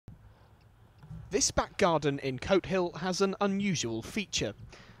This back garden in Coathill has an unusual feature.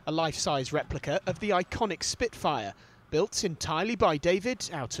 A life-size replica of the iconic Spitfire, built entirely by David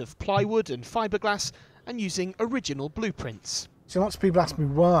out of plywood and fiberglass and using original blueprints. So lots of people ask me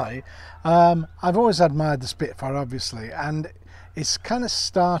why. I've always admired the Spitfire, obviously, and it's kind of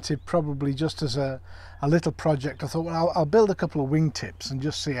started probably just as a little project. I thought, well, I'll build a couple of wingtips and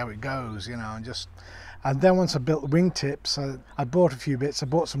just see how it goes, you know, and then once I built the wingtips, I bought a few bits. I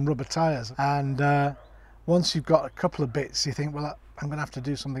bought some rubber tyres, and once you've got a couple of bits, you think, well, I'm going to have to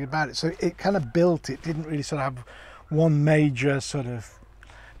do something about it. So it kind of built. It didn't really sort of have one major sort of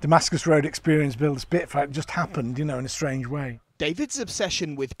Damascus Road experience build a Spitfire. It just happened, you know, in a strange way. David's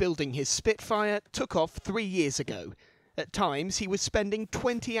obsession with building his Spitfire took off 3 years ago. At times, he was spending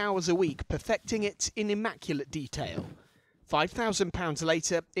 20 hours a week perfecting it in immaculate detail. £5,000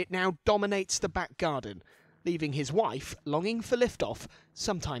 later, it now dominates the back garden, leaving his wife longing for liftoff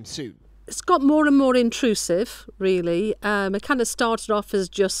sometime soon. It's got more and more intrusive, really. It kind of started off as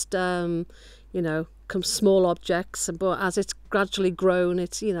just, you know, small objects, but as it's gradually grown,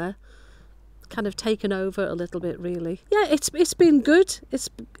 it's, you know, kind of taken over a little bit, really. Yeah, it's been good. It's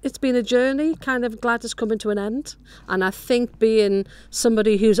been a journey. Kind of glad it's coming to an end. And I think being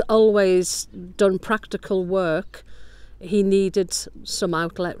somebody who's always done practical work, he needed some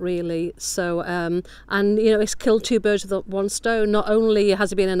outlet, really. So, and, you know, it's killed two birds with one stone. Not only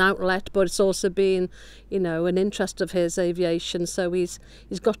has it been an outlet, but it's also been, you know, an interest of his, aviation. So he's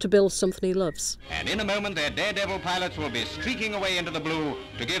got to build something he loves. And in a moment, their daredevil pilots will be streaking away into the blue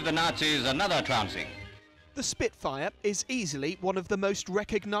to give the Nazis another trouncing. The Spitfire is easily one of the most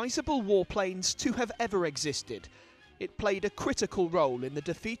recognisable warplanes to have ever existed. It played a critical role in the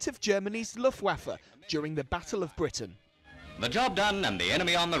defeat of Germany's Luftwaffe during the Battle of Britain. The job done and the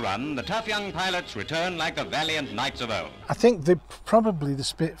enemy on the run, the tough young pilots return like the valiant knights of old. I think probably the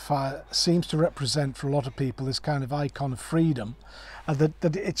Spitfire seems to represent for a lot of people this kind of icon of freedom,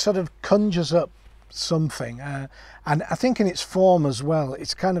 that it sort of conjures up something, and I think in its form as well,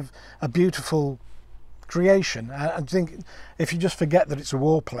 it's kind of a beautiful creation. I think if you just forget that it's a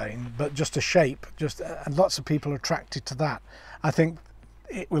warplane, but just a shape, and lots of people are attracted to that, I think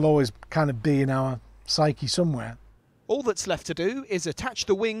it will always kind of be in our psyche somewhere. All that's left to do is attach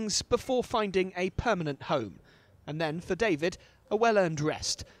the wings before finding a permanent home. And then, for David, a well-earned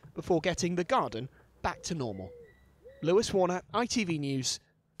rest before getting the garden back to normal. Lewis Warner, ITV News,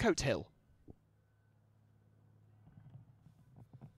 Coathill.